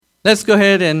Let's go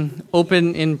ahead and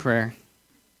open in prayer.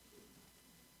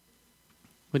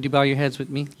 Would you bow your heads with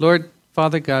me? Lord,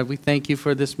 Father God, we thank you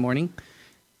for this morning.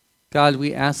 God,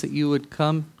 we ask that you would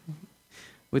come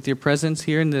with your presence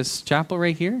here in this chapel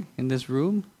right here, in this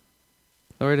room.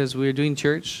 Lord, as we're doing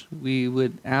church, we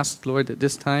would ask, Lord, that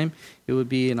this time it would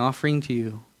be an offering to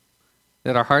you,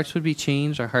 that our hearts would be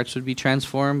changed, our hearts would be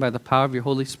transformed by the power of your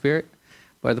Holy Spirit,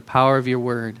 by the power of your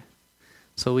word.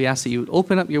 So we ask that you would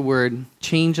open up your word,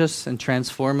 change us and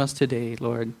transform us today,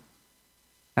 Lord.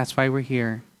 That's why we're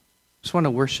here. Just want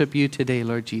to worship you today,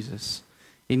 Lord Jesus.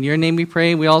 In your name we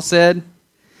pray. We all said,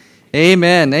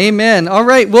 amen. Amen. All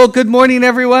right. Well, good morning,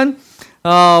 everyone.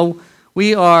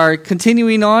 We are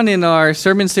continuing on in our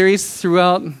sermon series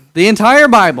throughout the entire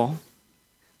Bible.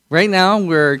 Right now,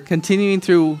 we're continuing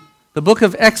through the book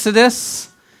of Exodus.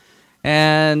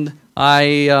 And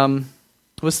I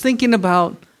was thinking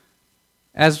about,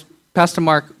 as Pastor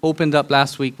Mark opened up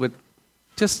last week with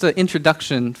just the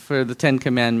introduction for the Ten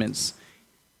Commandments.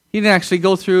 He didn't actually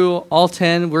go through all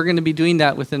 10. We're going to be doing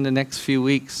that within the next few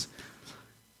weeks.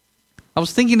 I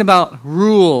was thinking about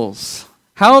rules.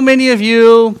 How many of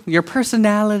you, your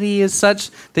personality is such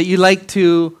that you like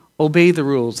to obey the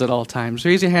rules at all times?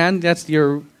 Raise your hand. That's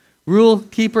your rule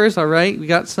keepers, all right? We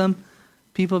got some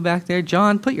people back there.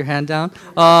 John, put your hand down.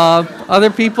 Other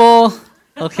people,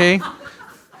 okay.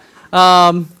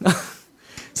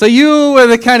 So you were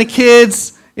the kind of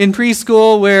kids in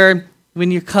preschool where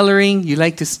when you're coloring, you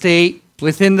like to stay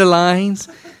within the lines.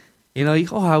 You know,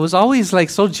 I was always like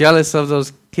so jealous of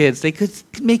those kids. They could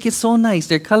make it so nice.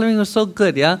 Their coloring was so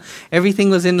good, yeah? Everything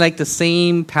was in like the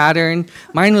same pattern.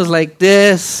 Mine was like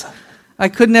this. I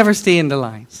could never stay in the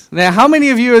lines. Now, how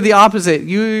many of you are the opposite?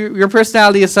 Your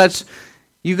personality is such,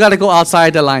 you got to go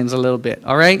outside the lines a little bit,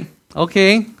 all right?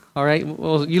 Okay, all right.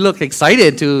 Well, you look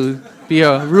excited to be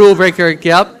a rule breaker.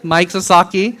 Yep, Mike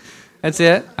Sasaki. That's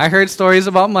it. I heard stories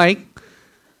about Mike.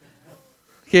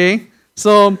 Okay,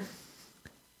 so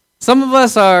some of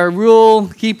us are rule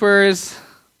keepers,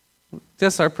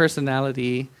 just our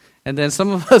personality, and then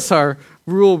some of us are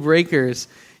rule breakers.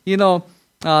 You know,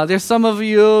 there's some of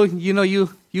you,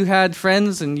 you had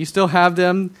friends and you still have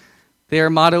them. Their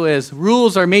motto is,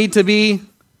 rules are made to be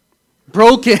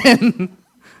broken.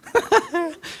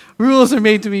 Rules are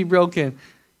made to be broken.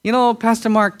 You know, Pastor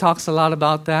Mark talks a lot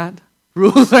about that.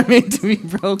 Rules are made to be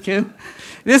broken.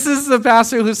 This is the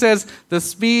pastor who says the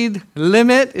speed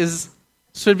limit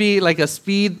should be like a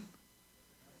speed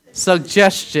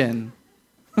suggestion.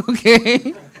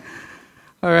 Okay?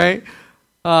 All right?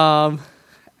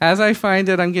 As I find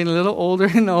that I'm getting a little older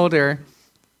and older,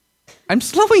 I'm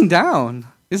slowing down.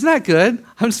 Isn't that good?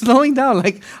 I'm slowing down.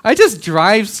 Like, I just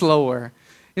drive slower.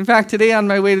 In fact, today on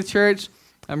my way to church,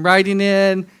 I'm riding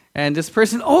in, and this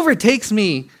person overtakes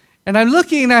me. And I'm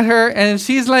looking at her, and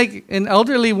she's like an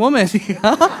elderly woman. And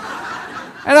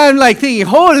I'm like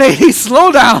thinking, oh, lady,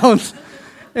 slow down.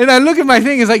 And I look at my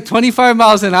thing, it's like 25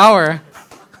 miles an hour.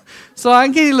 So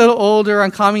I'm getting a little older,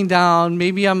 I'm calming down.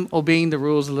 Maybe I'm obeying the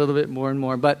rules a little bit more and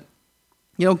more. But,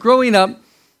 growing up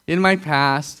in my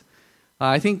past,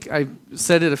 I think I've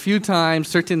said it a few times,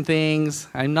 certain things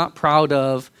I'm not proud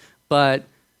of. But,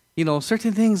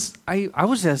 certain things, I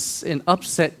was just an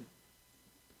upset,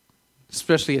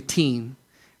 especially a teen,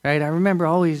 right? I remember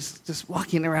always just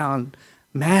walking around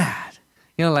mad,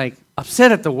 like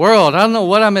upset at the world. I don't know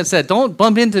what I'm upset. Don't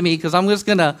bump into me because I'm just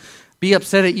going to be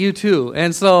upset at you too.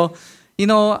 And so,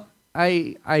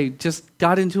 I just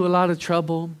got into a lot of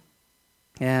trouble.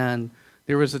 And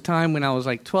there was a time when I was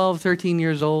like 12, 13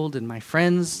 years old, and my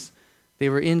friends, they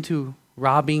were into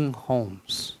robbing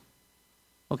homes.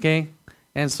 Okay?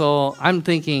 And so I'm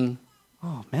thinking,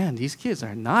 oh man, these kids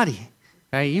are naughty.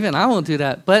 Right? Even I won't do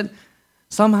that. But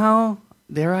somehow,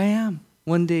 there I am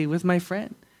one day with my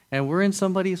friend. And we're in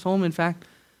somebody's home. In fact,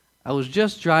 I was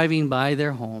just driving by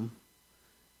their home.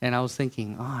 And I was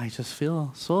thinking, I just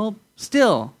feel so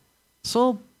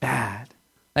bad.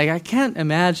 Like, I can't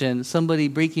imagine somebody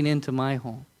breaking into my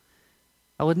home.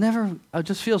 I would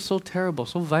just feel so terrible,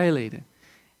 so violated.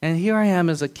 And here I am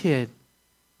as a kid.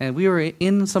 And we were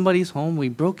in somebody's home. We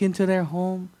broke into their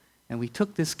home. And we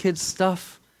took this kid's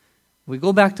stuff. We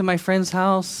go back to my friend's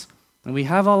house, and we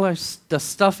have all the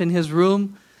stuff in his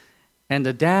room. And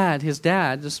his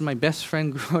dad, this is my best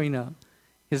friend growing up,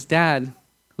 his dad,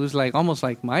 who's like almost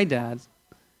like my dad,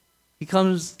 he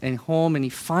comes home and he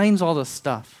finds all the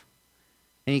stuff.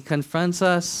 And he confronts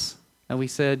us, and we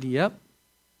said, yep.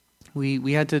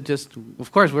 We had to just,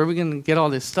 of course, where are we going to get all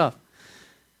this stuff?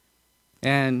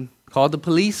 And called the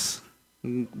police,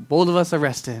 and both of us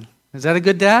arrested. Is that a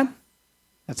good dad?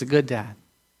 That's a good dad.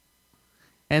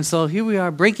 And so here we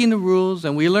are breaking the rules,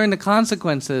 and we learn the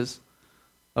consequences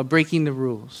of breaking the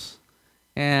rules.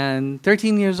 And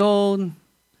 13 years old,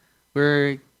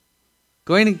 we're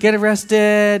going to get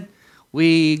arrested.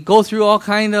 We go through all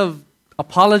kind of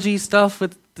apology stuff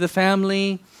with the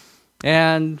family.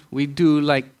 And we do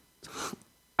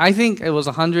I think it was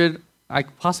 100,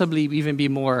 possibly even be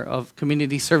more, of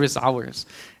community service hours.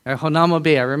 At Honama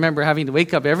Bay, I remember having to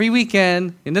wake up every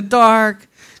weekend in the dark,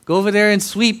 go over there and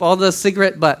sweep all the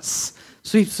cigarette butts.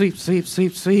 Sweep, sweep, sweep,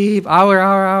 sweep, sweep,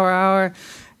 hour.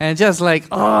 And just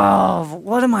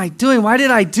what am I doing? Why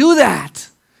did I do that?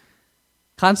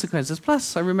 Consequences.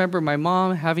 Plus, I remember my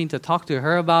mom having to talk to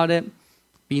her about it,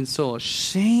 being so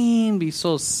ashamed, be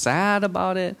so sad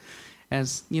about it.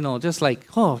 As, just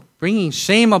bringing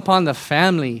shame upon the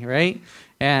family, right?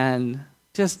 And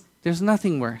just, there's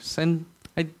nothing worse. And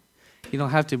I,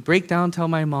 have to break down, tell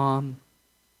my mom,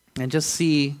 and just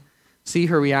see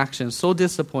her reaction, so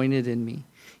disappointed in me.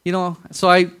 So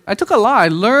I took a lot. I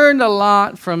learned a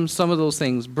lot from some of those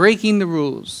things. Breaking the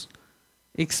rules,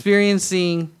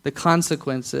 experiencing the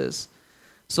consequences.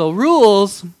 So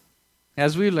rules,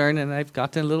 as we learn, and I've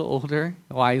gotten a little older,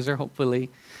 wiser, hopefully,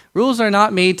 rules are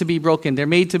not made to be broken. They're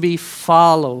made to be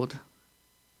followed.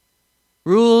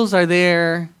 Rules are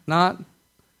there not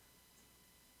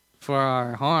for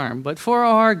our harm, but for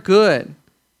our good,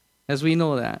 as we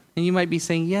know that. And you might be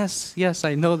saying, yes,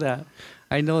 I know that.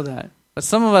 But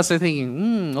some of us are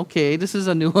thinking, okay, this is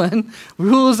a new one.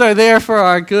 Rules are there for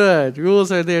our good.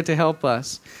 Rules are there to help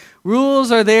us. Rules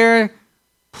are there,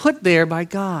 put there by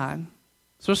God,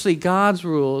 especially God's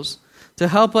rules, to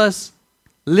help us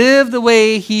live the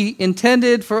way He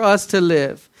intended for us to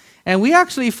live. And we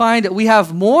actually find that we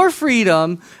have more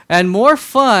freedom and more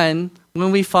fun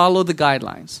when we follow the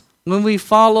guidelines, when we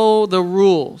follow the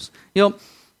rules.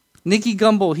 Nicky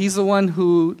Gumbel, he's the one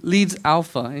who leads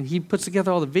Alpha, and he puts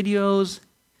together all the videos.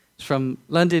 He's from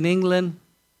London, England.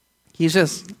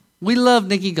 We love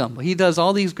Nicky Gumbel. He does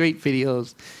all these great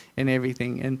videos and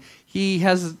everything. And he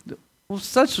has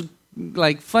such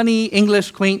funny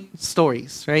English quaint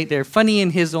stories, right? They're funny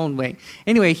in his own way.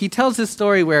 Anyway, he tells this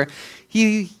story where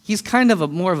he's kind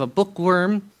of more of a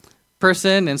bookworm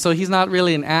person, and so he's not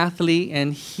really an athlete,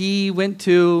 and he went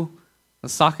to a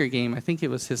soccer game. I think it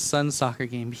was his son's soccer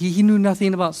game. He knew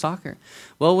nothing about soccer.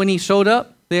 Well, when he showed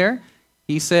up there,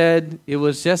 he said it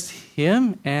was just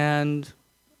him and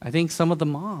I think some of the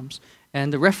moms.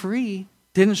 And the referee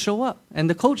didn't show up, and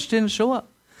the coach didn't show up.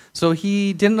 So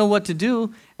he didn't know what to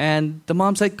do, and the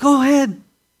mom said, go ahead,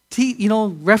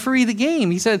 referee the game.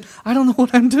 He said, I don't know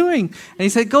what I'm doing. And he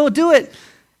said, go do it.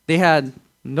 They had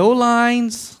no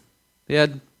lines.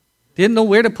 Didn't know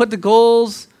where to put the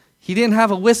goals. He didn't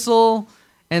have a whistle.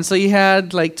 And so you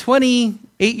had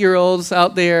 28-year-olds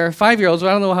out there, 5-year-olds,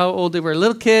 I don't know how old they were,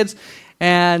 little kids,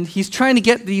 and he's trying to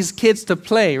get these kids to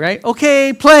play, right?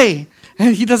 Okay, play.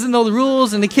 And he doesn't know the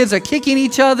rules, and the kids are kicking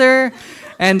each other,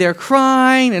 and they're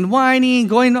crying and whining,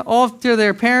 going off to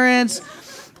their parents.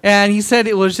 And he said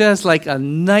it was just like a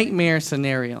nightmare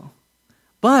scenario.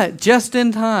 But just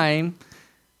in time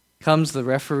comes the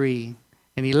referee,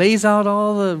 and he lays out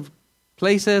all the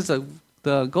places,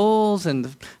 the goals and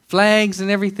the flags and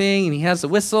everything, and he has the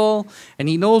whistle, and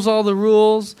he knows all the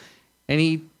rules, and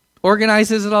he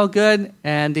organizes it all good,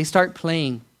 and they start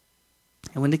playing.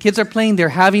 And when the kids are playing, they're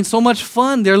having so much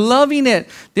fun. They're loving it.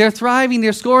 They're thriving.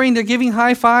 They're scoring. They're giving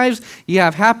high fives. You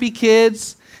have happy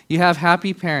kids. You have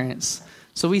happy parents.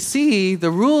 So we see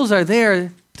the rules are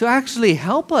there to actually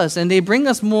help us, and they bring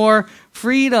us more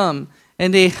freedom,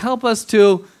 and they help us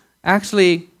to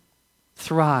actually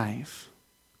thrive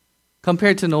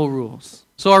compared to no rules.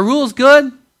 So are rules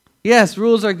good? Yes,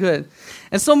 rules are good.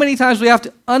 And so many times we have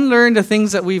to unlearn the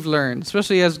things that we've learned,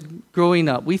 especially as growing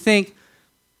up. We think,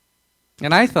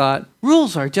 and I thought,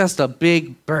 rules are just a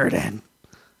big burden.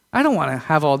 I don't want to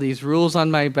have all these rules on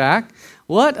my back.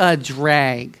 What a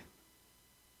drag.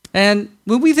 And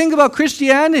when we think about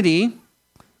Christianity,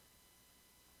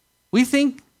 we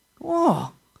think,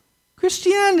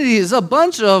 Christianity is a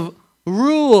bunch of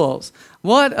rules.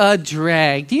 What a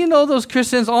drag. Do you know those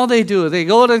Christians, all they do, they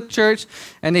go to church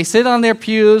and they sit on their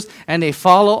pews and they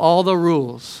follow all the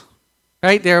rules,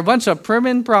 right? They're a bunch of prim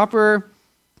and proper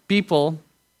people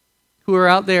who are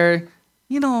out there,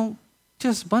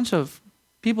 just a bunch of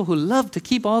people who love to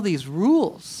keep all these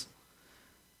rules.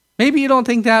 Maybe you don't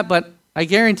think that, but I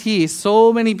guarantee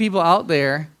so many people out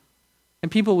there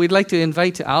and people we'd like to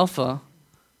invite to Alpha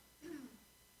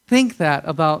think that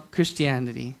about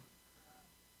Christianity.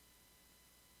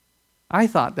 I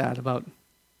thought that about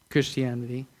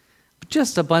Christianity.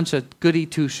 Just a bunch of goody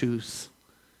two-shoes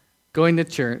going to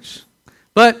church.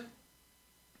 But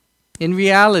in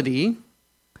reality,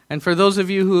 and for those of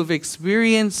you who have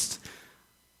experienced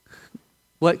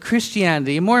what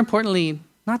Christianity, and more importantly,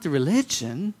 not the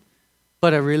religion,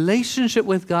 but a relationship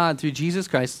with God through Jesus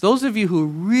Christ, those of you who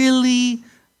really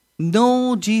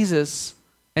know Jesus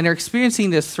and are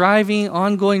experiencing this thriving,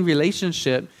 ongoing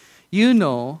relationship, you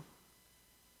know,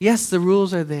 yes, the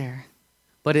rules are there,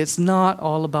 but it's not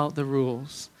all about the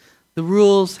rules. The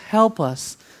rules help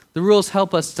us. The rules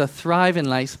help us to thrive in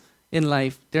life.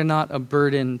 They're not a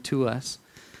burden to us.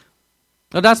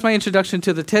 Well, that's my introduction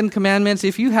to the 10 Commandments.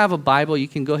 If you have a Bible, you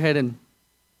can go ahead and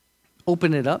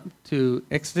open it up to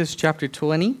Exodus chapter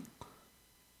 20.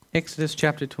 Exodus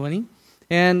chapter 20.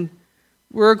 And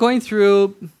we're going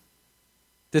through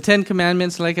the 10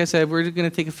 Commandments. Like I said, we're going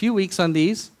to take a few weeks on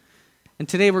these. And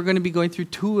today we're going to be going through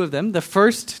 2 of them, the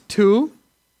first 2.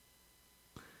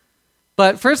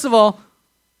 But first of all,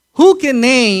 who can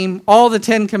name all the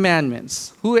 10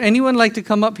 Commandments? Anyone like to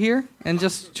come up here and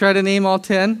just try to name all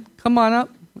 10? Come on up.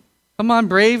 Come on,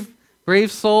 brave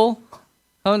soul.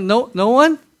 Oh, no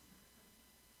one?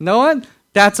 No one?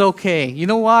 That's okay. You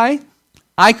know why?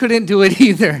 I couldn't do it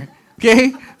either.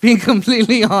 Okay? Being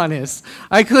completely honest.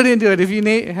 I couldn't do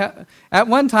it. At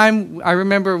one time, I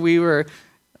remember we were,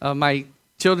 my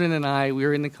children and I, we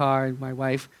were in the car, and my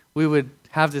wife, we would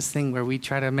have this thing where we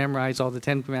try to memorize all the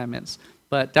 10 Commandments.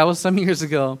 But that was some years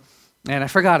ago, and I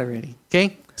forgot already.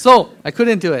 Okay? So, I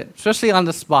couldn't do it, especially on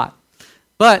the spot.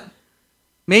 But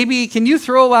maybe, can you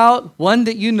throw out one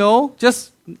that you know?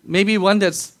 Just maybe one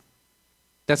that's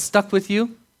stuck with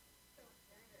you?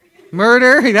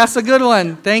 Murder, that's a good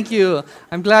one. Thank you.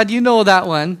 I'm glad you know that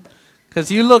one, because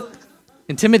you look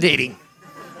intimidating.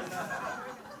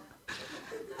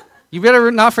 You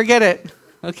better not forget it.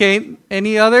 Okay,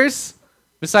 any others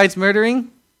besides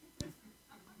murdering?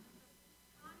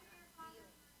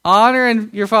 Honor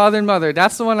your father and mother.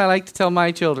 That's the one I like to tell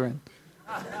my children.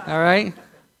 All right?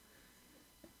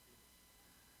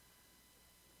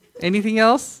 Anything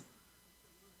else?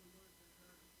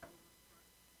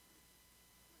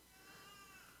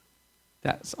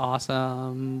 That's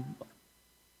awesome.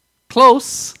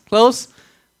 Close,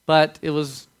 but it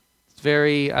was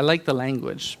I like the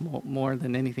language more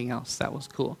than anything else. That was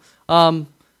cool. I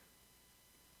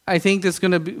think that's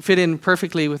going to fit in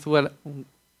perfectly with what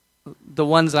the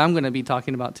ones I'm going to be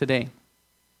talking about today.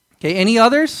 Okay, any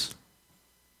others?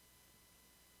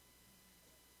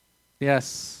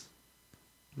 Yes.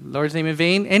 Lord's name in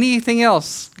vain. Anything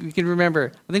else you can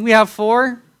remember? I think we have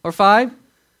 4 or 5.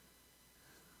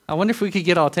 I wonder if we could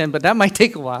get all 10, but that might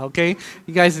take a while, okay?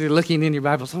 You guys are looking in your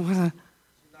Bibles.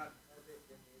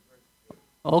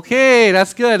 Okay,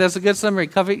 that's good. That's a good summary.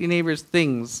 Covet your neighbor's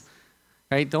things,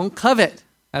 right? Don't covet.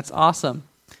 That's awesome.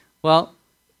 Well,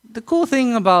 the cool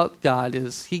thing about God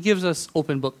is He gives us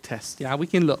open book tests. Yeah, we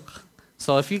can look.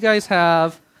 So if you guys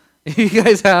have, let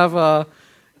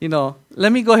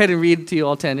me go ahead and read to you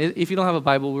all 10. If you don't have a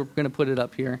Bible, we're going to put it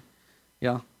up here.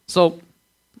 Yeah. So,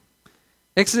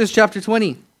 Exodus chapter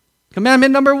 20.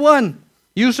 Commandment number 1.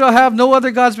 You shall have no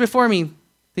other gods before me. I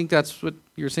think that's what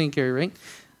you're saying, Carrie, right?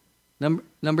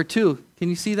 Number 2. Can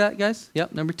you see that, guys?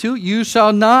 Yep. Number 2. You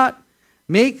shall not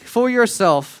make for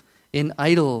yourself an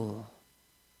idol.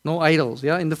 No idols,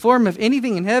 yeah? In the form of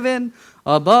anything in heaven,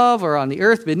 above, or on the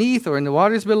earth beneath, or in the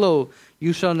waters below.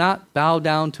 You shall not bow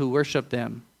down to worship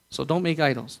them. So don't make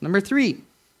idols. Number 3.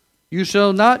 You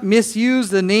shall not misuse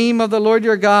the name of the Lord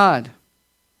your God.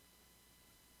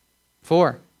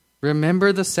 4.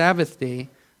 Remember the Sabbath day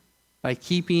by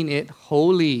keeping it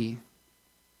holy.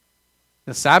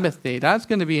 The Sabbath day, that's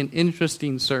going to be an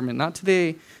interesting sermon. Not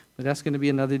today, but that's going to be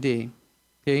another day.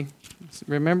 Okay?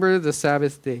 Remember the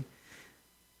Sabbath day.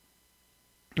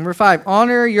 Number 5,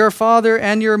 honor your father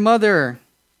and your mother.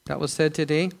 That was said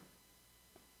today. You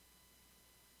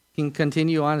can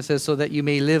continue on. It says, so that you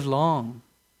may live long.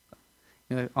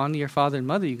 Honor your father and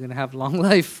mother, you're going to have long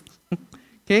life.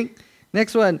 Okay?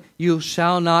 Next one, you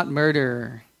shall not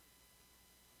murder.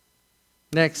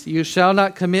 Next, you shall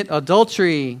not commit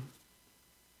adultery.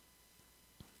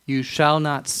 You shall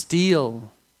not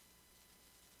steal.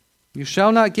 You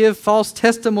shall not give false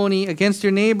testimony against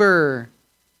your neighbor.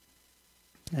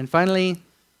 And finally,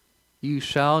 you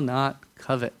shall not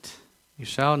covet. You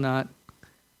shall not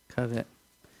covet.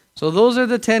 So those are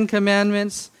the 10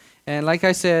 Commandments. And like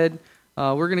I said,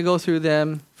 we're going to go through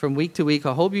them from week to week.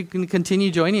 I hope you can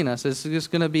continue joining us. It's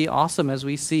just going to be awesome as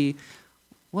we see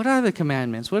what are the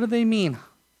commandments? What do they mean?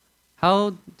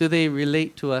 How do they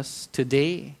relate to us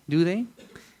today? Do they?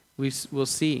 We'll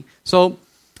see. So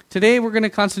today we're going to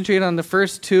concentrate on the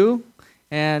first 2.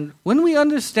 And when we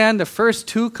understand the first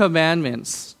 2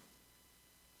 commandments,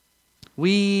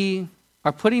 we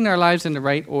are putting our lives in the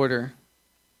right order,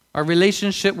 our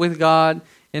relationship with God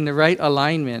in the right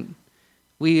alignment,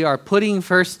 we are putting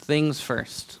first things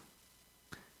first.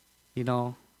 You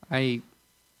know,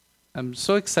 I'm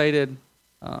so excited.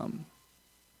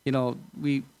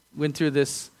 We went through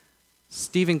this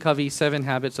Stephen Covey 7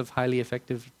 Habits of Highly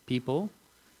Effective People,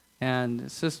 and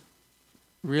it's just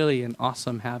really an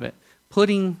awesome habit.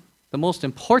 Putting the most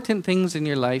important things in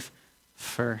your life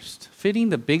first. Fitting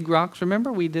the big rocks.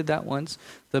 Remember we did that once?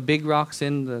 The big rocks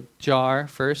in the jar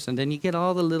first, and then you get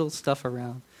all the little stuff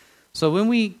around. So when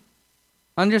we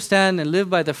understand and live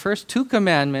by the first 2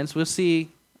 commandments, we'll see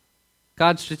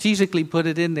God strategically put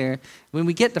it in there. When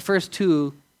we get the first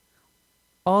 2,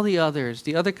 all the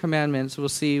other commandments we'll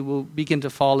see will begin to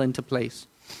fall into place.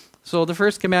 So the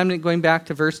first commandment, going back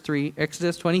to verse 3,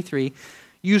 Exodus 23,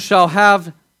 you shall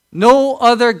have no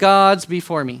other gods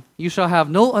before me. You shall have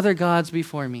no other gods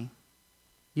before me.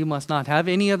 You must not have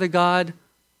any other God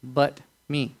but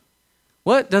me.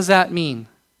 What does that mean?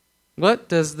 What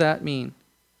does that mean?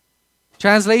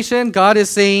 Translation, God is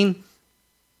saying,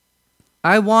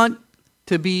 I want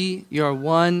to be your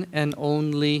one and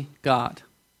only God.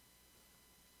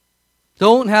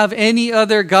 Don't have any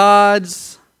other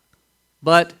gods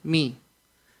but me.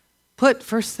 Put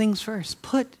first things first.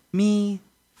 Put me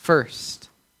first.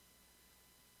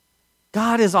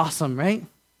 God is awesome, right?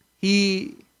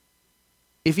 If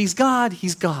he's God,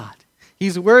 he's God.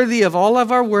 He's worthy of all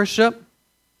of our worship.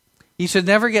 He should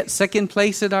never get second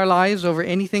place in our lives over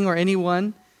anything or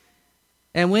anyone.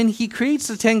 And when he creates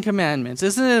the 10 commandments,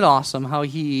 isn't it awesome how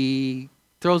he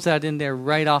throws that in there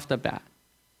right off the bat?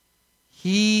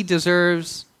 He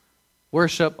deserves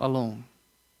worship alone.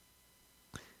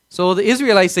 So the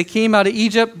Israelites, they came out of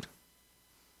Egypt,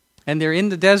 and they're in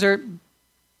the desert.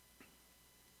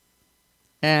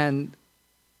 And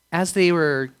as they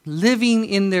were living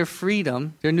in their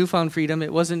freedom, their newfound freedom,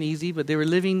 it wasn't easy, but they were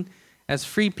living as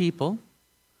free people.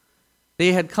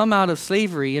 They had come out of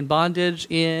slavery and bondage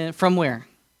from where?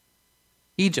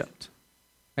 Egypt.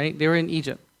 Right? They were in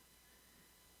Egypt.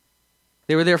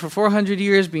 They were there for 400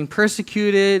 years being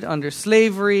persecuted under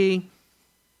slavery.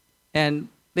 And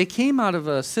they came out of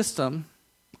a system,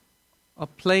 a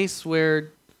place where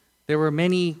there were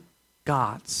many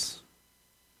gods.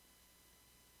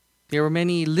 There were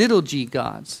many little g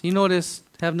gods. You notice,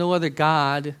 have no other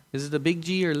God. Is it a big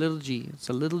G or a little g? It's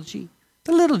a little g. It's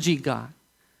a little g God.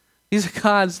 These are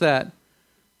gods that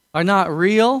are not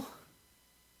real.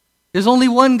 There's only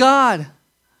one God.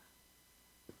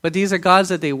 But these are gods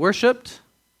that they worshipped.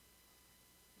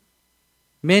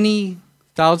 Many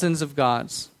thousands of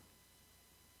gods.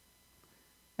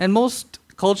 And most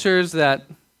cultures that,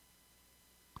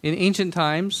 in ancient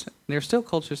times, and there are still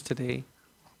cultures today,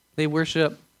 they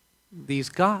worship these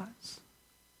gods,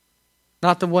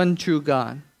 not the one true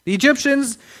God. The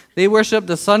Egyptians, they worship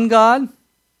the sun god,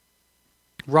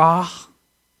 Ra.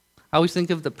 I always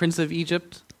think of the Prince of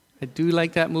Egypt. I do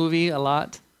like that movie a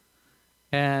lot.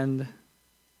 And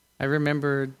I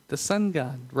remember the sun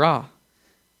god, Ra.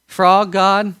 Frog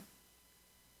god,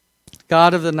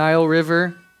 god of the Nile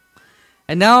River.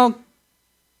 And now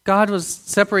God was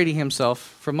separating himself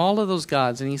from all of those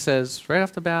gods. And he says, right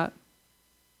off the bat,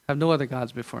 have no other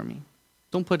gods before me.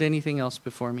 Don't put anything else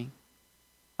before me.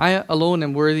 I alone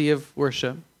am worthy of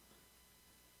worship.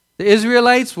 The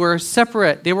Israelites were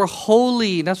separate. They were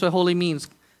holy. That's what holy means.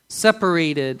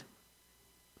 Separated.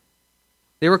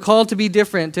 They were called to be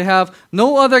different, to have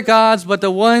no other gods but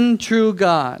the one true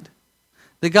God.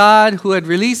 The God who had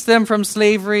released them from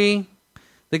slavery.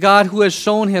 The God who has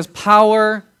shown his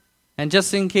power. And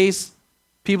just in case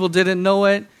people didn't know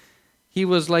it, he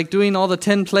was like doing all the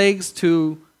 10 plagues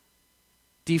to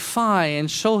defy and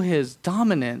show his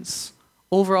dominance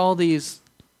over all these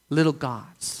little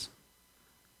gods.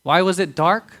 Why was it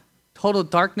dark? Total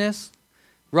darkness.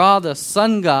 Ra, the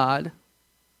sun god,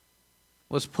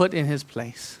 was put in his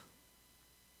place.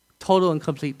 Total and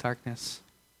complete darkness.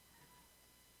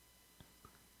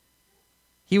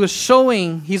 He was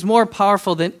showing he's more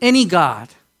powerful than any god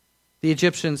the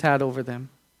Egyptians had over them.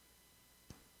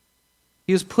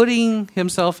 He was putting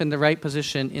himself in the right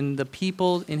position in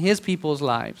his people's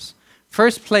lives.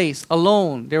 First place,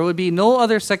 alone. There would be no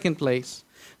other second place.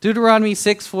 Deuteronomy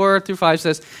 6:4-5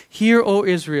 says, Hear, O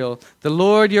Israel, the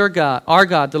Lord your God, our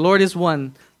God, the Lord is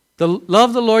one.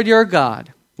 Love the Lord your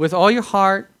God with all your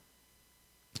heart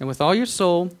and with all your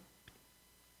soul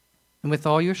and with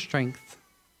all your strength.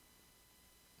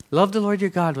 Love the Lord your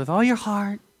God with all your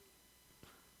heart,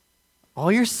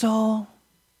 all your soul,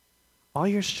 all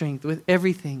your strength, with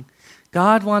everything.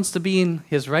 God wants to be in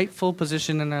his rightful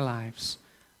position in our lives.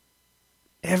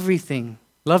 Everything.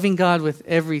 Loving God with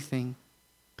everything.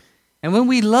 And when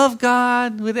we love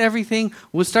God with everything,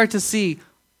 we'll start to see,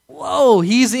 whoa,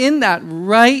 He's in that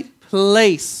right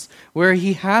place where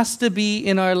He has to be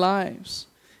in our lives.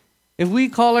 If we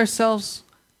call ourselves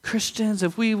Christians,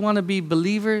 if we want to be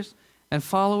believers and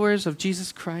followers of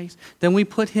Jesus Christ, then we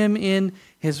put Him in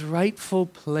His rightful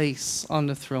place on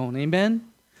the throne. Amen?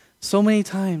 So many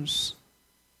times,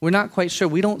 we're not quite sure.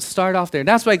 We don't start off there.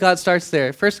 That's why God starts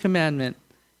there. First commandment.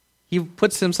 He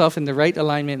puts Himself in the right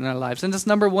alignment in our lives. And that's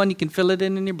number one. You can fill it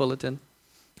in your bulletin.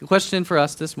 The question for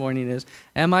us this morning is,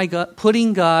 am I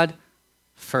putting God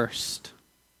first?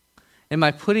 Am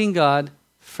I putting God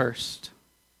first?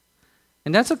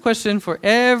 And that's a question for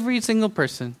every single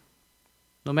person,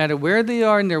 no matter where they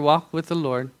are in their walk with the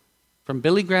Lord, from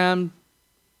Billy Graham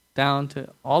down to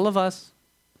all of us.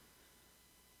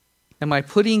 Am I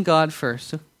putting God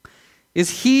first?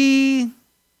 Is He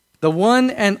the one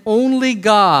and only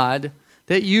God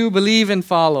that you believe and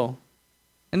follow?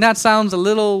 And that sounds a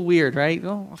little weird, right?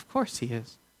 Oh, of course He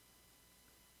is.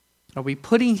 Are we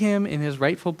putting Him in His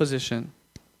rightful position?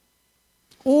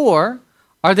 Or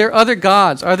are there other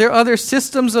gods? Are there other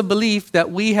systems of belief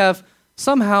that we have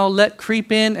somehow let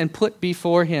creep in and put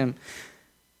before Him?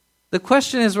 The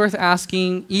question is worth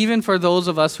asking even for those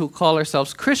of us who call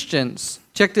ourselves Christians.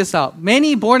 Check this out.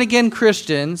 Many born-again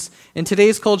Christians in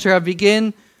today's culture have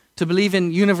begun to believe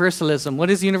in universalism. What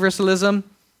is universalism?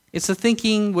 It's a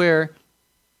thinking where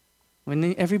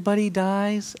when everybody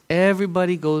dies,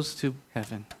 everybody goes to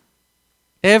heaven.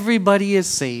 Everybody is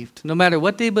saved, no matter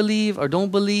what they believe or don't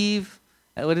believe.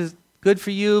 What is good for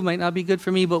you might not be good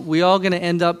for me, but we're all going to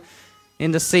end up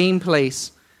in the same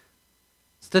place.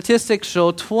 Statistics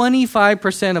show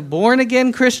 25% of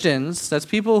born-again Christians, that's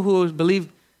people who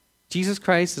believe Jesus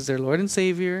Christ is their Lord and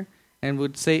Savior and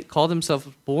would call themselves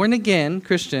born-again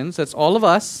Christians, that's all of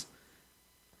us,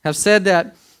 have said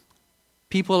that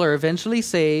people are eventually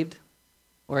saved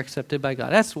or accepted by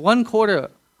God. That's 1/4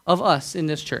 of us in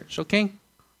this church, okay?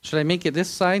 Should I make it this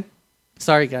side?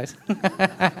 Sorry, guys.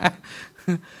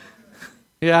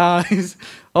 Yeah.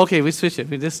 Okay, we switch it.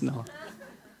 We just know.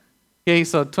 Okay,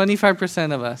 so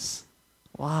 25% of us.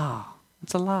 Wow,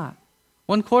 that's a lot.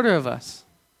 1/4 of us.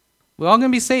 We're all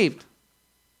going to be saved.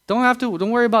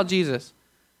 Don't worry about Jesus.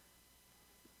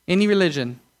 Any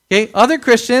religion. Okay, other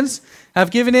Christians have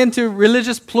given in to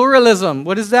religious pluralism.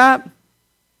 What is that?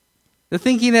 The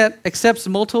thinking that accepts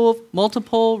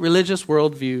multiple religious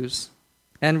worldviews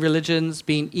and religions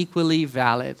being equally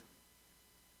valid.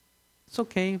 It's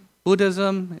okay.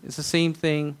 Buddhism is the same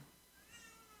thing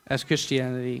as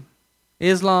Christianity.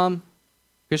 Islam,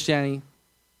 Christianity,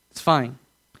 it's fine.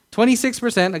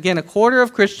 26%, again, 1/4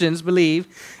 of Christians believe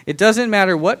it doesn't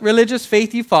matter what religious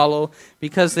faith you follow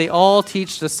because they all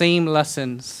teach the same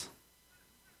lessons.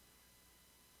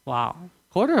 Wow,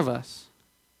 1/4 of us.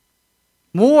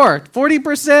 More,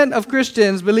 40% of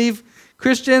Christians believe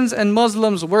Christians and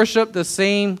Muslims worship the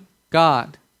same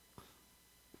God.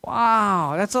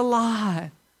 Wow, that's a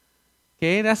lot.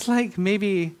 Okay, that's like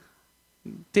maybe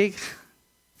take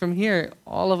from here,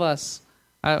 all of us,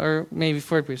 or maybe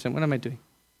 40%. What am I doing?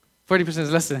 40%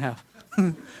 is less than half.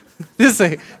 This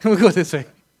way. We'll go this way.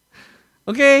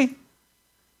 Okay?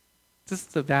 This is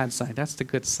the bad side. That's the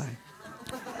good side.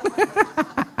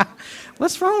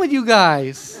 What's wrong with you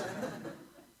guys?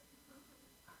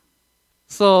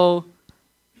 So,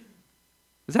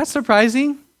 is that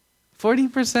surprising?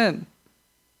 40%.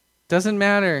 Doesn't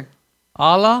matter.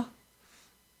 Allah,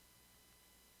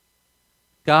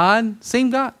 God,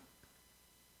 same God.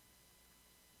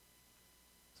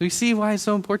 So you see why it's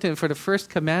so important for the first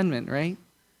commandment, right?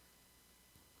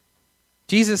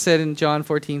 Jesus said in John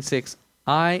 14:6,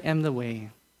 I am the way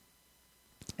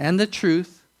and the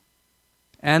truth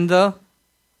and the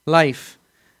life.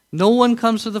 No one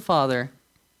comes to the Father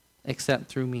except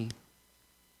through me.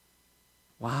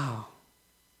 Wow.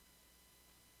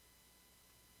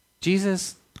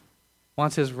 Jesus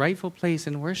wants His rightful place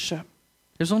in worship.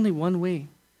 There's only one way.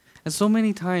 And so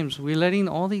many times we're letting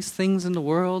all these things in the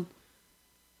world,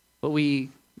 what we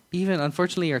even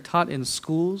unfortunately are taught in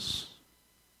schools,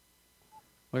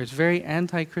 where it's very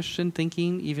anti-Christian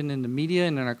thinking, even in the media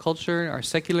and in our culture, our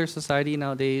secular society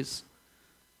nowadays.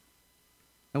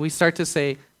 And we start to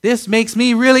say, this makes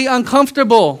me really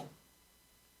uncomfortable.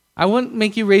 I wouldn't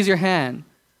make you raise your hand.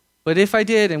 But if I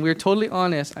did, and we're totally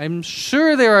honest, I'm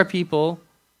sure there are people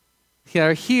that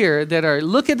are here that are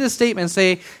look at this statement and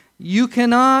say, you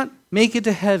cannot make it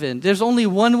to heaven. There's only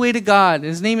one way to God, and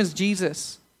His name is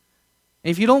Jesus.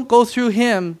 If you don't go through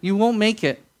Him, you won't make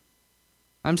it.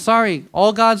 I'm sorry,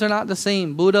 all gods are not the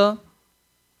same. Buddha,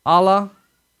 Allah,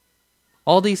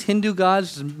 all these Hindu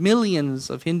gods, millions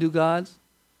of Hindu gods,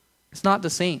 it's not the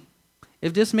same.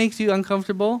 if this makes you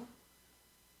uncomfortable,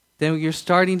 then you're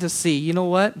starting to see, you know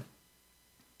what?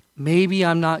 Maybe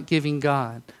I'm not giving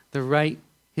God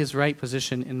his right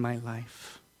position in my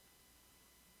life.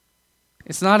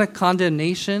 It's not a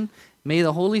condemnation. May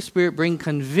the Holy Spirit bring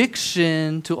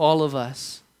conviction to all of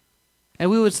us. And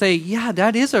we would say, yeah,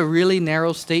 that is a really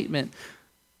narrow statement,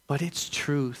 but it's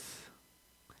truth.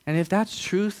 And if that's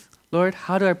truth, Lord,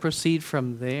 how do I proceed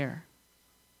from there?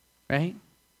 Right?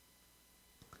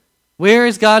 Where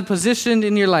is God positioned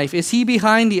in your life? Is he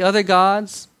behind the other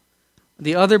gods,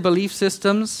 the other belief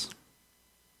systems?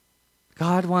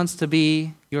 God wants to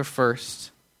be your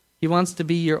first. He wants to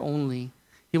be your only.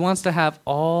 He wants to have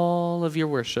all of your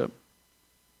worship.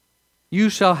 You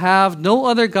shall have no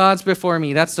other gods before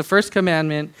me. That's the first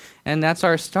commandment, and that's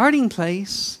our starting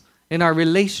place in our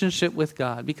relationship with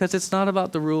God, because it's not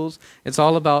about the rules, it's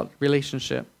all about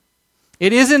relationship.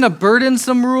 It isn't a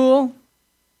burdensome rule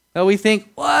that we think,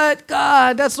 what,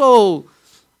 God, that's so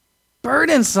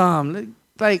burdensome.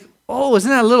 Like, oh, isn't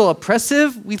that a little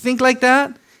oppressive? We think like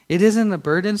that. It isn't a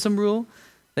burdensome rule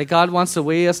that God wants to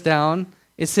weigh us down.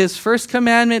 It's his first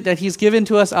commandment that he's given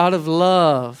to us out of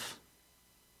love,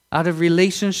 out of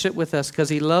relationship with us, because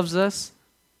he loves us.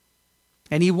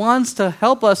 And he wants to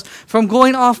help us from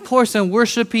going off course and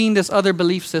worshiping this other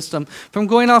belief system, from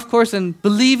going off course and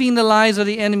believing the lies of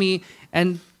the enemy.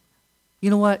 And you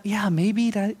know what? Yeah,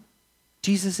 maybe that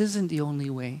Jesus isn't the only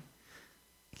way.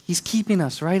 He's keeping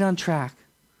us right on track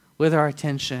with our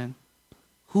attention.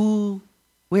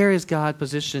 Where is God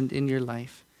positioned in your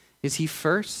life? Is he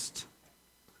first?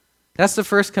 That's the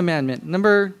first commandment.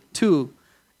 Number 2,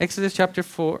 Exodus chapter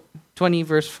 20,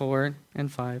 verse 4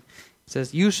 and 5. It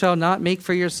says, you shall not make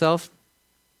for yourself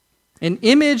an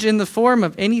image in the form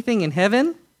of anything in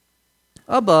heaven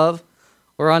above,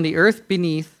 or on the earth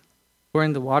beneath, or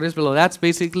in the waters below. That's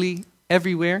basically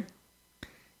everywhere.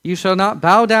 You shall not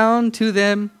bow down to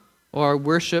them or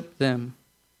worship them.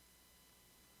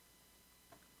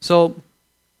 So,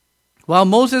 while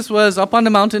Moses was up on the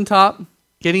mountaintop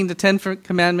getting the 10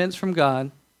 commandments from God,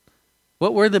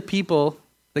 what were the people,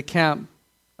 the camp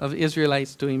of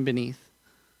Israelites, doing beneath?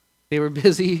 They were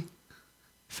busy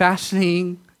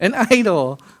fashioning an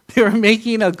idol. They were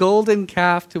making a golden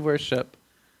calf to worship.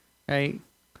 Right?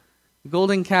 The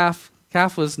golden calf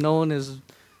was known as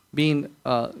being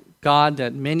a god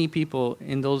that many people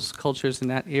in those cultures in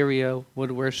that area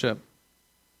would worship.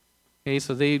 Okay,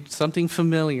 so something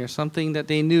familiar, something that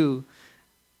they knew.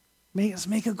 Let's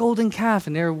make a golden calf,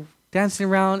 and they're dancing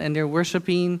around and they're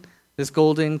worshiping this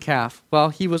golden calf while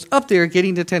he was up there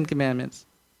getting the 10 commandments.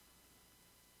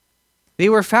 They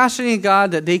were fashioning a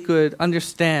God that they could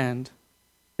understand,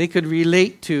 they could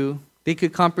relate to, they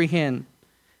could comprehend.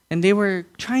 And they were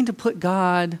trying to put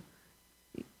God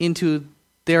into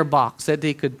their box that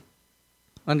they could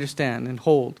understand and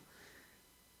hold.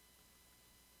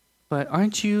 But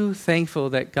aren't you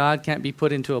thankful that God can't be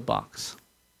put into a box?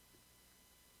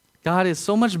 God is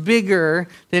so much bigger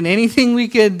than anything we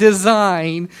could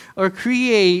design or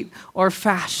create or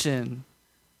fashion.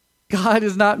 God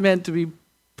is not meant to be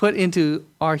put into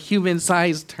our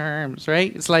human-sized terms,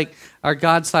 right? It's like our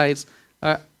God-sized,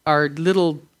 our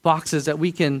little boxes that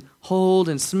we can hold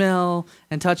and smell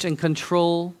and touch and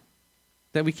control,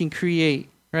 that we can create,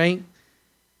 right?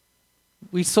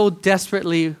 We so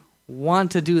desperately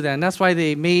want to do that, and that's why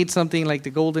they made something like the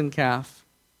golden calf.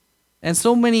 And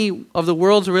so many of the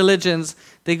world's religions,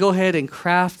 they go ahead and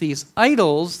craft these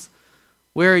idols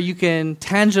where you can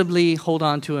tangibly hold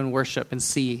on to and worship and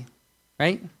see,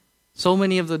 right? So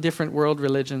many of the different world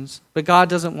religions. But God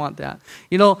doesn't want that.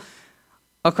 You know,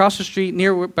 across the street,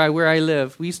 by where I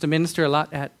live, we used to minister a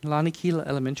lot at Lanikila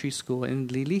Elementary School in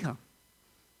Liliha.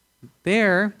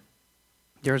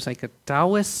 There's like a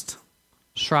Taoist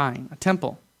shrine, a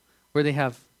temple, where they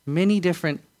have many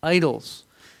different idols.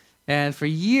 And for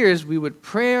years, we would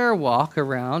prayer walk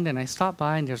around, and I stopped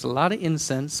by, and there's a lot of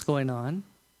incense going on.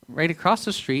 Right across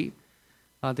the street,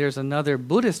 there's another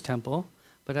Buddhist temple,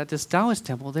 but at this Taoist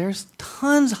temple, there's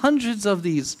hundreds of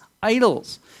these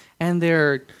idols. And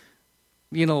they're,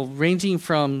 ranging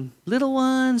from little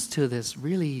ones to this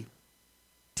really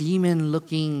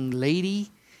demon-looking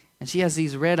lady, and she has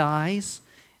these red eyes.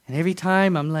 And every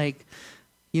time I'm like,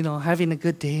 having a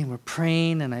good day, and we're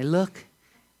praying, and I look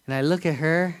at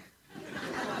her.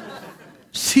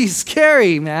 She's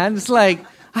scary, man. It's like,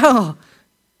 oh,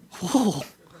 whoa.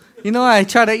 I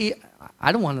try to eat.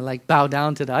 I don't want to bow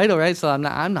down to the idol, right? So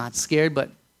I'm not scared, but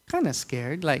kind of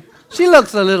scared. Like, she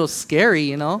looks a little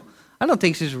scary, I don't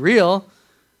think she's real.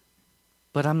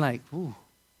 But I'm like, ooh,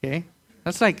 okay.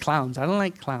 That's like clowns. I don't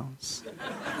like clowns.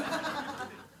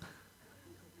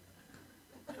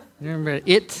 Remember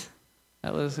It?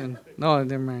 That was no,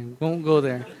 never mind. Won't go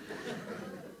there.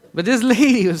 But this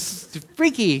lady was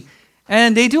freaky.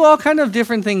 And they do all kind of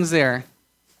different things there.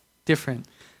 Different.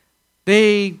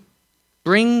 They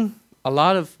bring a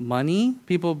lot of money.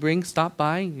 People stop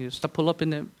by, pull up in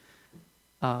the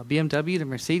BMW, the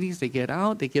Mercedes. They get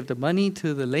out. They give the money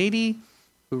to the lady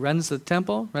who runs the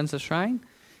temple, runs the shrine.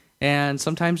 And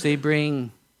sometimes they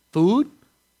bring food.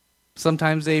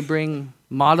 Sometimes they bring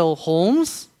models.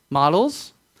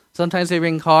 Sometimes they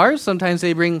bring cars. Sometimes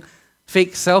they bring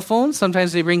fake cell phones.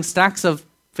 Sometimes they bring stacks of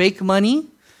fake money.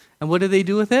 And what do they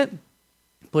do with it?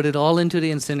 Put it all into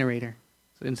the incinerator.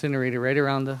 So incinerator right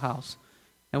around the house.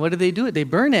 And what do they do? They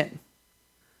burn it.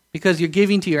 Because you're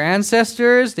giving to your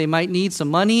ancestors. They might need some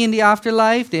money in the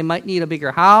afterlife. They might need a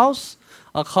bigger house,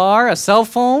 a car, a cell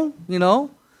phone,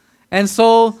 And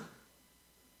so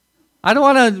I don't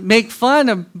want to make fun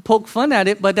or poke fun at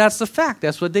it, but that's the fact.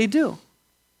 That's what they do.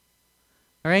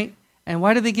 All right? And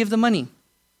why do they give the money?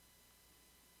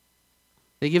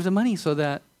 They give the money so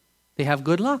that they have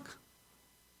good luck.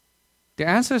 Their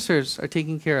ancestors are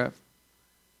taken care of.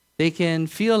 They can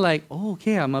feel like,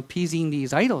 okay, I'm appeasing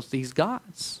these idols, these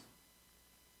gods.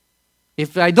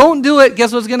 If I don't do it,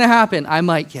 guess what's going to happen? I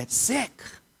might get sick.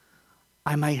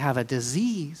 I might have a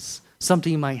disease.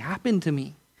 Something might happen to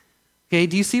me. Okay,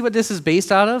 do you see what this is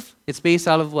based out of? It's based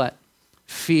out of what?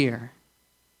 Fear.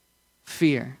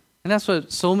 Fear. And that's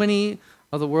what so many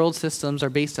of the world systems are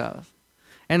based out of.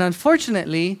 And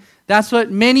unfortunately, that's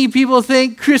what many people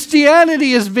think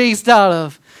Christianity is based out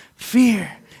of.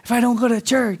 Fear. If I don't go to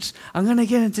church, I'm going to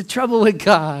get into trouble with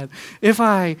God. If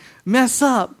I mess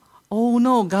up, oh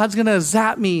no, God's going to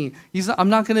zap me. I'm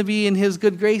not going to be in His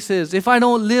good graces. If I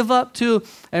don't live up to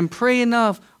and pray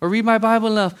enough or read my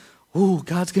Bible enough,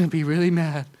 God's going to be really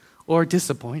mad or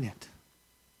disappointed.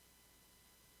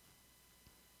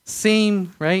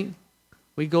 Same, right?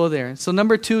 We go there. So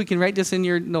number 2, you can write this in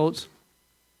your notes.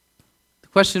 The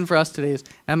question for us today is,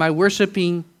 am I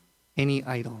worshiping any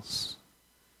idols?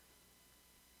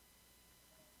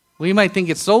 We might think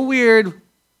it's so weird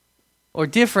or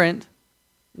different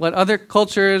what other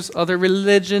cultures, other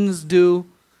religions do.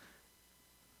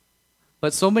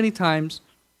 But so many times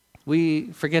we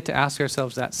forget to ask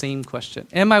ourselves that same question.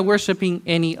 Am I worshiping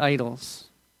any idols?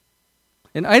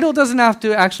 An idol doesn't have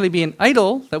to actually be an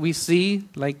idol that we see,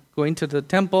 like going to the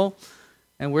temple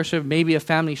and worship maybe a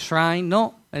family shrine.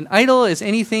 No, an idol is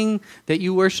anything that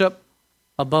you worship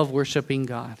above worshiping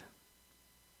God.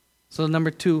 So number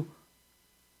 2,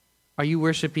 are you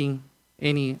worshiping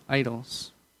any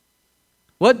idols?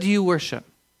 What do you worship?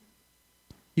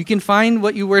 You can find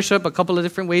what you worship a couple of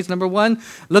different ways. Number 1,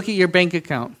 look at your bank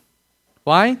account.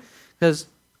 Why? Because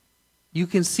you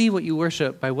can see what you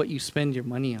worship by what you spend your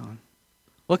money on.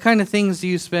 What kind of things do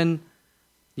you spend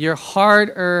your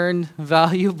hard-earned,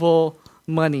 valuable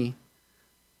money?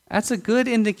 That's a good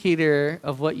indicator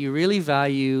of what you really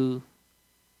value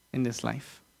in this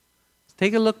life.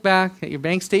 Take a look back at your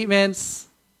bank statements.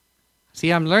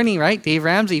 See, I'm learning, right? Dave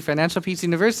Ramsey, Financial Peace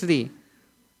University.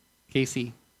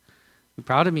 Casey, you're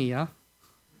proud of me, yeah?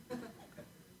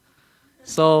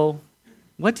 So,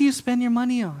 what do you spend your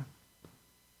money on?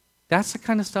 That's the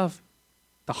kind of stuff,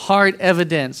 the hard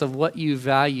evidence of what you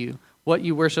value, what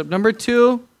you worship. Number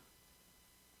 2,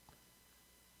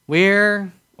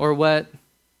 where or what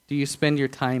do you spend your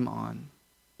time on?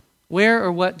 Where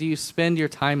or what do you spend your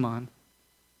time on?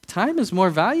 Time is more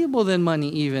valuable than money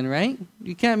even, right?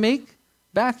 You can't make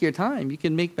back your time. You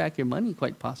can make back your money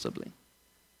quite possibly.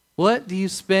 What do you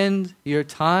spend your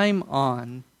time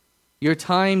on? Your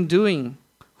time doing?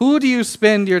 Who do you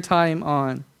spend your time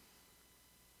on?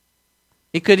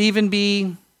 It could even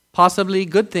be possibly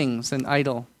good things, an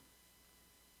idol.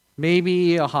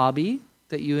 Maybe a hobby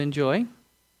that you enjoy.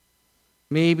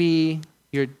 Maybe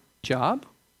your job,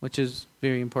 which is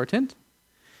very important.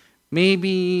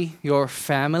 Maybe your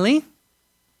family.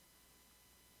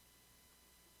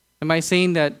 Am I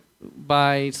saying that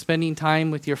by spending time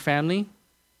with your family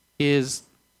is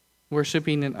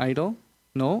worshiping an idol?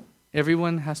 No.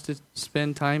 Everyone has to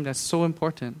spend time. That's so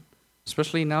important,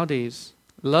 especially nowadays.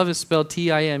 Love is spelled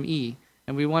T-I-M-E,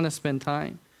 and we want to spend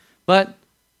time. But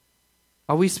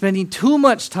are we spending too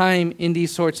much time in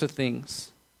these sorts of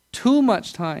things? Too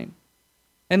much time.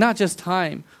 And not just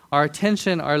time. Our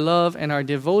attention, our love, and our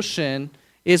devotion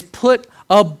is put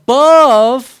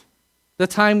above the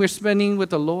time we're spending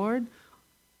with the Lord.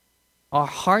 Our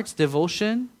heart's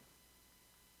devotion,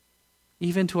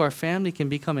 even to our family, can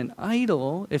become an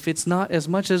idol if it's not as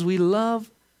much as we love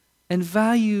and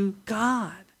value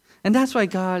God. And that's why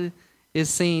God is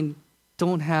saying,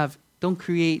 don't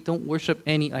worship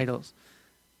any idols.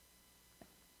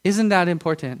 Isn't that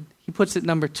important? He puts it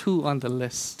number 2 on the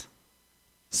list.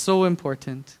 So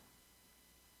important.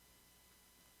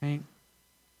 Right?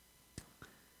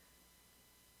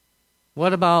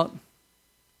 What about, I'm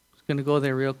going to go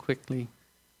there real quickly.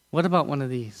 What about one of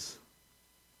these?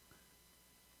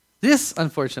 This,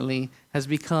 unfortunately, has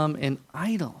become an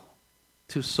idol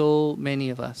to so many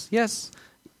of us. Yes,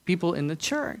 people in the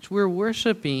church, we're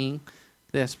worshiping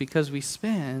this because we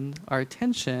spend our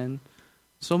attention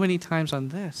so many times on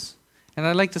this. And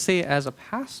I'd like to say, as a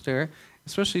pastor,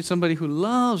 especially somebody who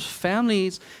loves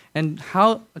families and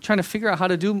trying to figure out how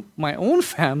to do my own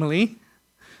family,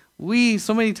 we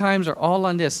so many times are all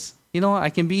on this. You know, I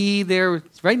can be there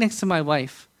right next to my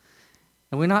wife,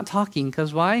 and we're not talking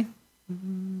because why?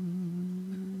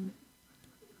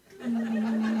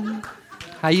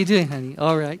 How you doing, honey?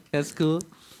 All right, that's cool.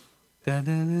 Should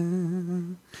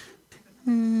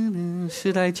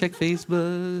I check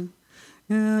Facebook?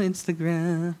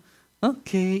 Instagram?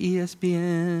 Okay,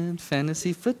 ESPN,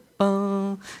 fantasy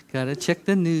football. Gotta check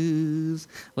the news.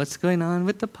 What's going on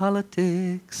with the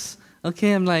politics?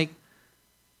 Okay, I'm like,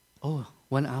 1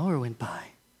 hour went by.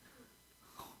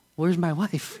 Where's my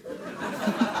wife?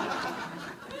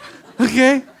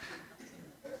 Okay?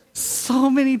 So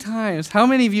many times. How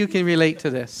many of you can relate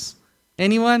to this?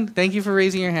 Anyone? Thank you for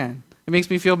raising your hand. It makes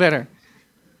me feel better.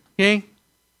 Okay?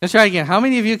 Let's try again. How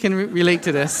many of you can relate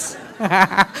to this?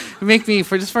 Make me,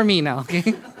 just for me now,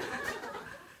 okay?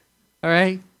 All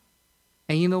right?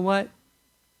 And you know what?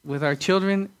 With our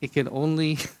children, it can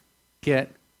only get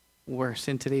worse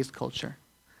in today's culture.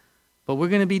 But we're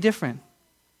going to be different.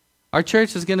 Our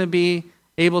church is going to be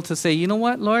able to say, you know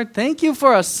what, Lord? Thank you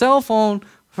for a cell phone,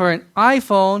 for an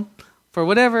iPhone, for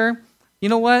whatever. You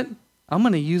know what? I'm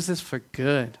going to use this for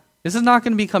good. This is not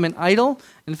going to become an idol.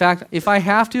 In fact, if I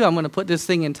have to, I'm going to put this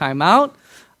thing in timeout.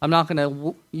 I'm not going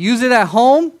to use it at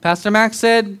home. Pastor Max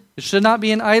said it should not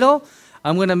be an idol.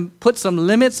 I'm going to put some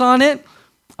limits on it.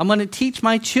 I'm going to teach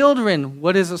my children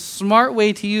what is a smart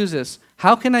way to use this.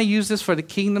 How can I use this for the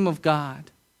kingdom of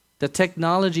God? The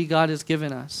technology God has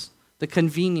given us. The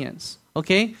convenience.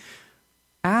 Okay?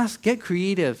 Ask, get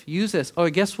creative. Use this. Or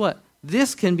guess what?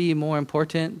 This can be more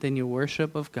important than your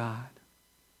worship of God.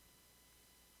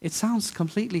 It sounds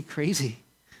completely crazy,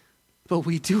 but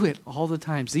we do it all the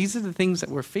time. These are the things that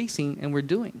we're facing and we're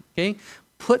doing, okay?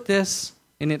 Put this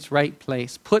in its right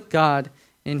place. Put God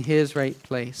in his right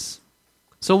place.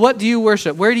 So what do you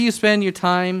worship? Where do you spend your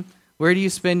time? Where do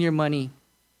you spend your money?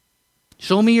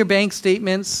 Show me your bank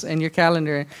statements and your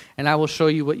calendar, and I will show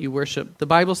you what you worship. The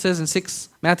Bible says in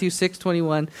Matthew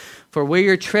 6:21, for where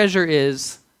your treasure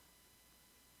is,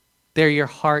 there your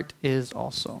heart is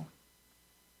also.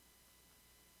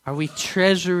 Are we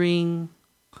treasuring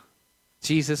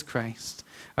Jesus Christ?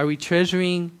 Are we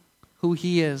treasuring who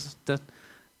he is?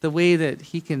 The way that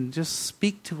he can just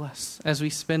speak to us as we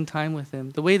spend time with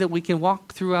him. The way that we can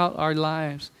walk throughout our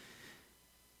lives.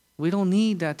 We don't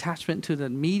need the attachment to the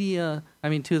media,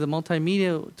 to the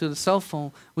multimedia, to the cell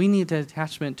phone. We need the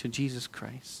attachment to Jesus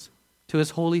Christ, to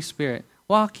his Holy Spirit.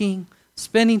 Walking,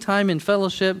 spending time in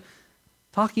fellowship,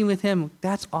 talking with him.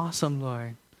 That's awesome,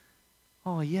 Lord.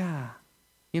 Oh, yeah.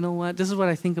 You know what? This is what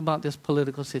I think about this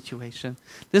political situation.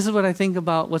 This is what I think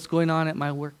about what's going on at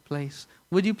my workplace.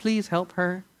 Would you please help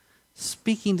her?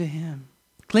 Speaking to him,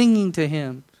 clinging to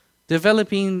him,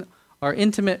 developing our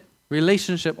intimate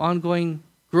relationship, ongoing,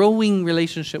 growing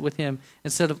relationship with him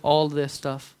instead of all this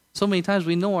stuff. So many times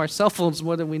we know our cell phones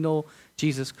more than we know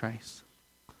Jesus Christ.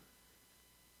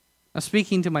 I'm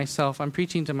speaking to myself. I'm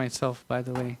preaching to myself, by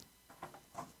the way.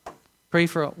 Pray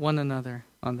for one another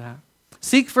on that.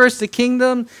 Seek first the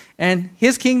kingdom and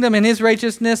his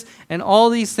righteousness, and all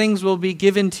these things will be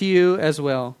given to you as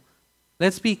well.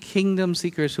 Let's be kingdom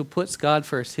seekers who puts God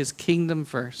first, his kingdom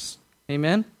first.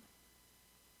 Amen?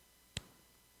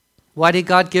 Why did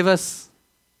God give us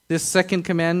this second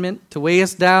commandment? To weigh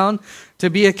us down? To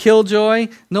be a killjoy?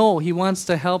 No, he wants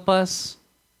to help us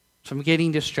from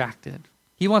getting distracted.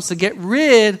 He wants to get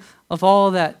rid of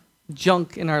all that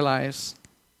junk in our lives.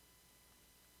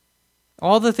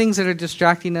 All the things that are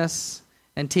distracting us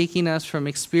and taking us from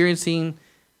experiencing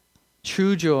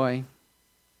true joy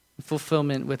and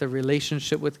fulfillment with a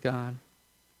relationship with God.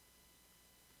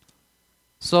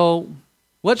 So,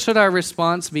 what should our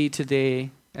response be today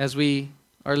as we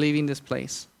are leaving this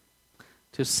place?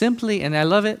 To simply, and I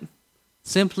love it,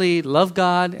 simply love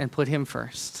God and put him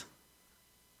first.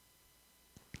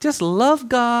 Just love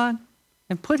God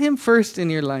and put him first in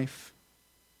your life.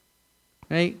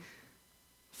 Right?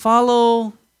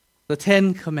 Follow the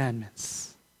 10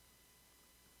 commandments.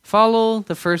 Follow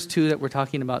the first 2 that we're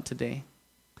talking about today.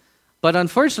 But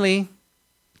unfortunately,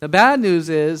 the bad news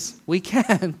is we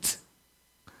can't.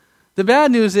 The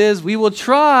bad news is we will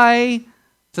try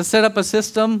to set up a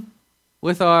system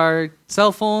with our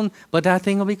cell phone, but that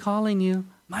thing will be calling you.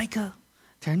 Micah,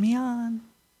 turn me on.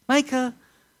 Micah,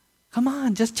 come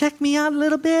on, just check me out a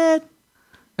little bit.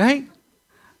 Right?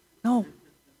 No.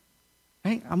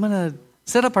 Right? I'm going to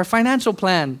set up our financial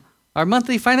plan, our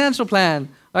monthly financial plan.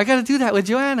 I got to do that with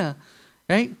Joanna.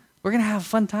 Right? We're going to have a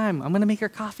fun time. I'm going to make her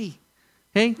coffee.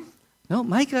 Okay? No,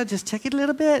 Micah, just check it a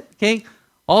little bit. Okay?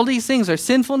 All these things, our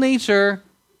sinful nature,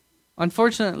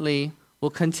 unfortunately,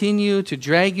 will continue to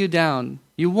drag you down.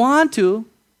 You want to.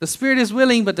 The spirit is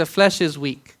willing, but the flesh is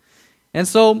weak. And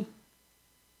so,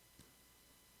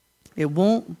 it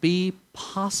won't be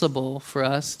possible for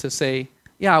us to say,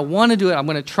 yeah, I want to do it. I'm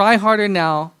going to try harder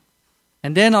now,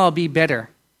 and then I'll be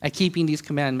better at keeping these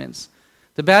commandments.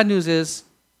 The bad news is,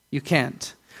 you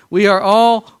can't. We are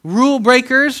all rule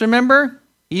breakers, remember?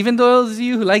 Even those of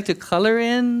you who like to color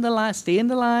in the lines, stay in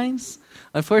the lines.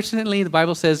 Unfortunately, the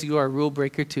Bible says you are a rule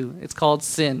breaker too. It's called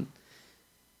sin.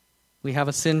 We have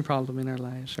a sin problem in our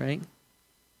lives, right?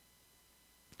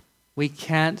 We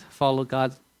can't follow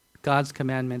God's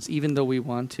commandments, even though we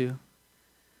want to.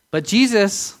 But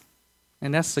Jesus,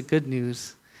 and that's the good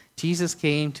news, Jesus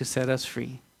came to set us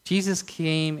free. Jesus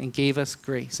came and gave us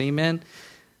grace. Amen?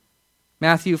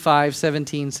 Matthew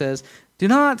 5:17 says, "Do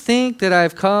not think that I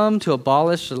have come to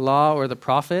abolish the law or the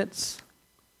prophets."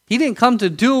 He didn't come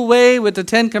to do away with the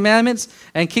 10 commandments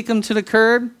and kick them to the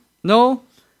curb. No,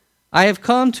 I have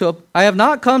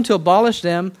not come to abolish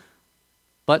them,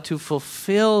 but to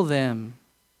fulfill them.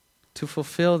 To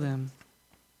fulfill them.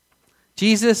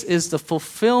 Jesus is the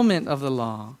fulfillment of the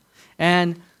law.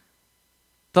 And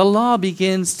the law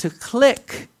begins to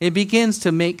click. It begins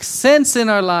to make sense in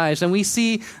our lives. And we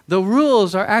see the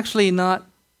rules are actually not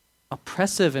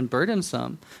oppressive and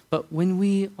burdensome. But when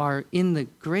we are in the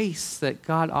grace that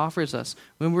God offers us,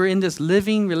 when we're in this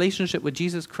living relationship with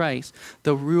Jesus Christ,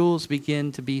 the rules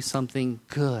begin to be something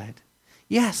good.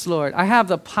 Yes, Lord, I have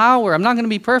the power. I'm not going to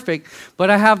be perfect, but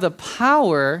I have the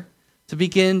power to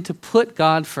begin to put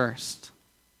God first.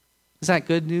 Is that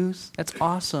good news? That's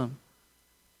awesome.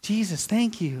 Jesus,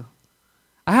 thank you.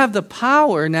 I have the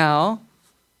power now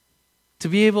to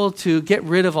be able to get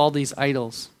rid of all these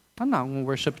idols. I'm not going to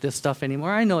worship this stuff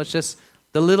anymore. I know it's just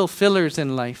the little fillers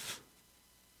in life.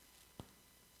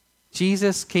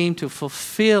 Jesus came to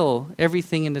fulfill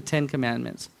everything in the 10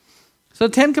 Commandments. So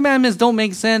 10 Commandments don't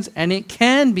make sense, and it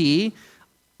can be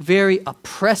very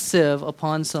oppressive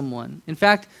upon someone. In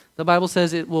fact, the Bible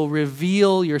says it will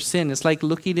reveal your sin. It's like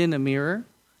looking in a mirror.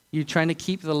 You're trying to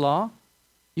keep the law.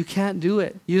 You can't do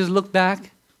it. You just look back,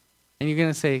 and you're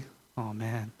going to say, oh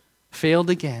man,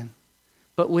 failed again.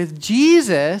 But with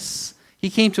Jesus, he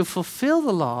came to fulfill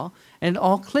the law, and it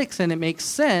all clicks and it makes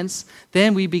sense.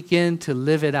 Then we begin to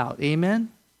live it out.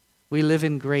 Amen? We live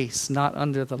in grace, not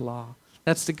under the law.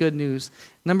 That's the good news.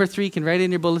 Number 3, you can write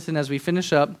in your bulletin as we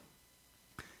finish up.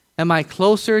 Am I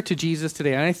closer to Jesus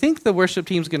today? And I think the worship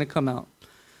team's going to come out.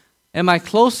 Am I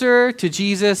closer to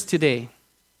Jesus today?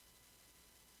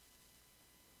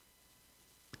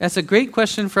 That's a great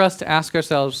question for us to ask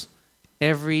ourselves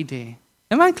every day.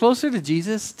 Am I closer to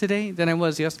Jesus today than I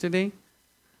was yesterday?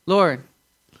 Lord,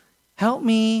 help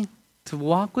me to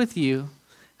walk with you.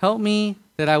 Help me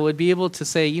that I would be able to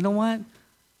say, you know what?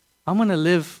 I'm going to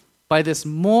live by this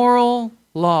moral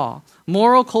law,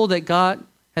 moral code that God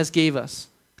has gave us.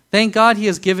 Thank God he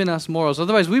has given us morals.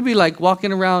 Otherwise, we'd be like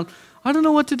walking around, I don't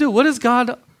know what to do. What does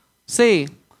God say?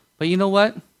 But you know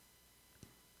what?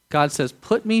 God says,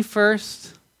 put me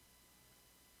first.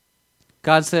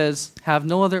 God says, have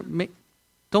no other,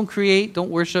 don't create,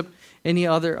 don't worship any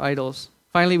other idols.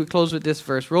 Finally, we close with this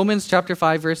verse. Romans chapter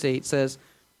 5, verse 8 says,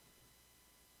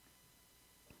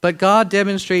 but God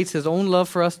demonstrates his own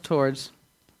love towards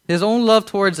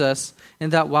us, in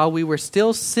that while we were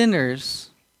still sinners,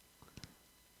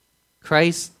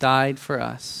 Christ died for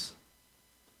us.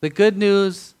 The good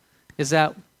news is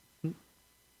that,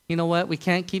 you know what? We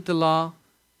can't keep the law,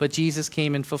 but Jesus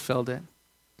came and fulfilled it.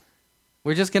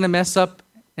 We're just going to mess up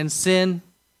and sin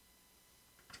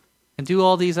and do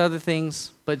all these other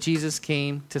things, but Jesus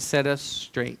came to set us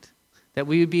straight. That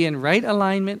we would be in right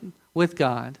alignment with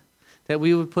God. That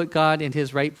we would put God in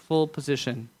his rightful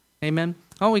position. Amen?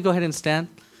 Why don't we go ahead and stand?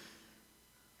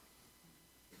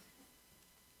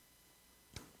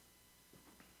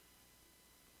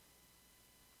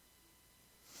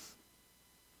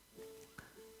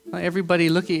 Everybody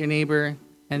look at your neighbor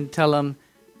and tell them,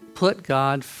 put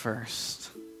God first.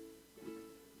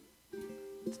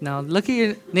 Now look at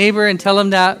your neighbor and tell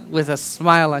them that with a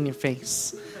smile on your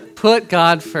face. Put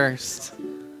God first.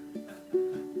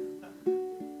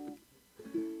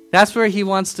 That's where he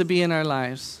wants to be in our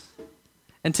lives.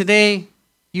 And today,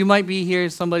 you might be here,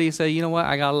 somebody say, you know what,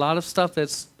 I got a lot of stuff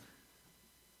that's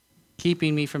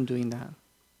keeping me from doing that.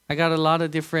 I got a lot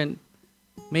of different,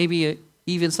 maybe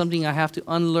even something I have to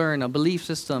unlearn, a belief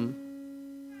system.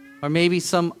 Or maybe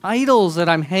some idols that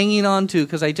I'm hanging on to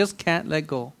because I just can't let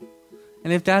go.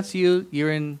 And if that's you,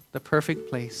 you're in the perfect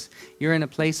place. You're in a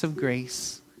place of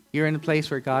grace. You're in a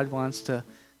place where God wants to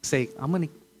say, I'm going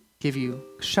to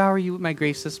shower you with my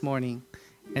grace this morning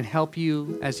and help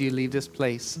you as you leave this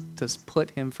place to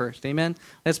put him first. Amen?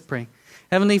 Let's pray.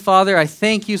 Heavenly Father, I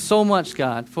thank you so much,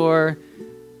 God, for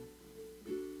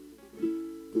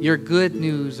your good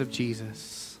news of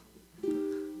Jesus.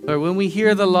 Lord, when we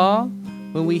hear the law,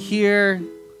 when we hear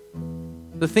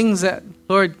the things that,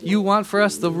 Lord, you want for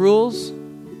us, the rules,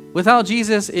 without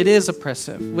Jesus, it is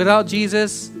oppressive. Without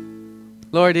Jesus,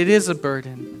 Lord, it is a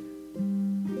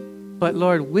burden. But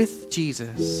Lord, with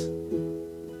Jesus,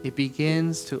 it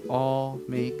begins to all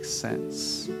make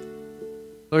sense.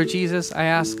 Lord Jesus, I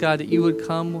ask, God, that you would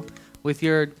come with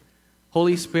your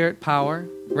Holy Spirit power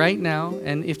right now.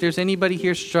 And if there's anybody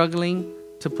here struggling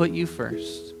to put you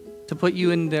first, to put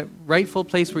you in the rightful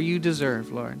place where you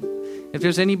deserve, Lord. If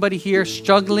there's anybody here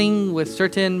struggling with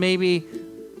certain maybe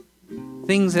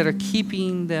things that are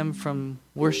keeping them from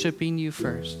worshiping you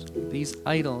first, these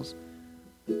idols,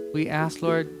 we ask,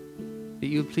 Lord, that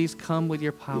you would please come with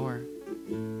your power.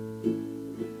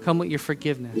 Come with your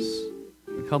forgiveness.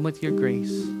 Come with your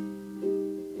grace.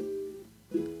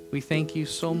 We thank you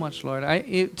so much, Lord.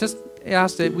 I just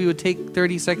ask that we would take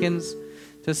 30 seconds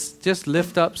to just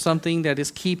lift up something that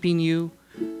is keeping you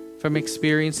from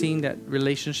experiencing that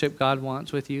relationship God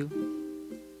wants with you.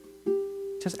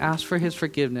 Just ask for his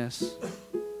forgiveness.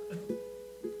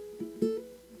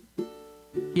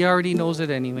 He already knows it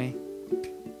anyway.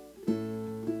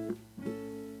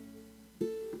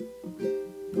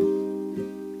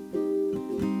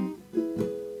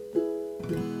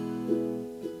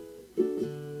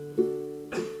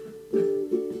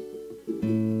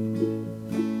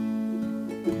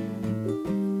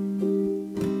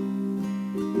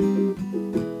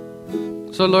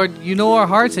 So, Lord, you know our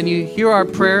hearts and you hear our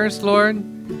prayers, Lord.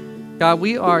 God,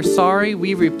 we are sorry.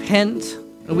 We repent.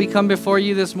 And we come before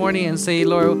you this morning and say,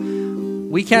 Lord,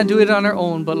 we can't do it on our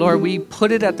own. But, Lord, we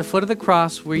put it at the foot of the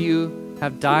cross where you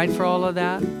have died for all of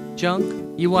that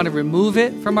junk. You want to remove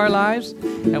it from our lives.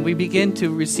 And we begin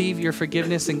to receive your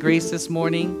forgiveness and grace this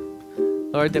morning.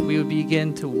 Lord, that we would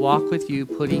begin to walk with you,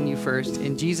 putting you first.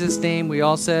 In Jesus' name, we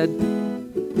all said,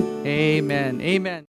 amen. Amen.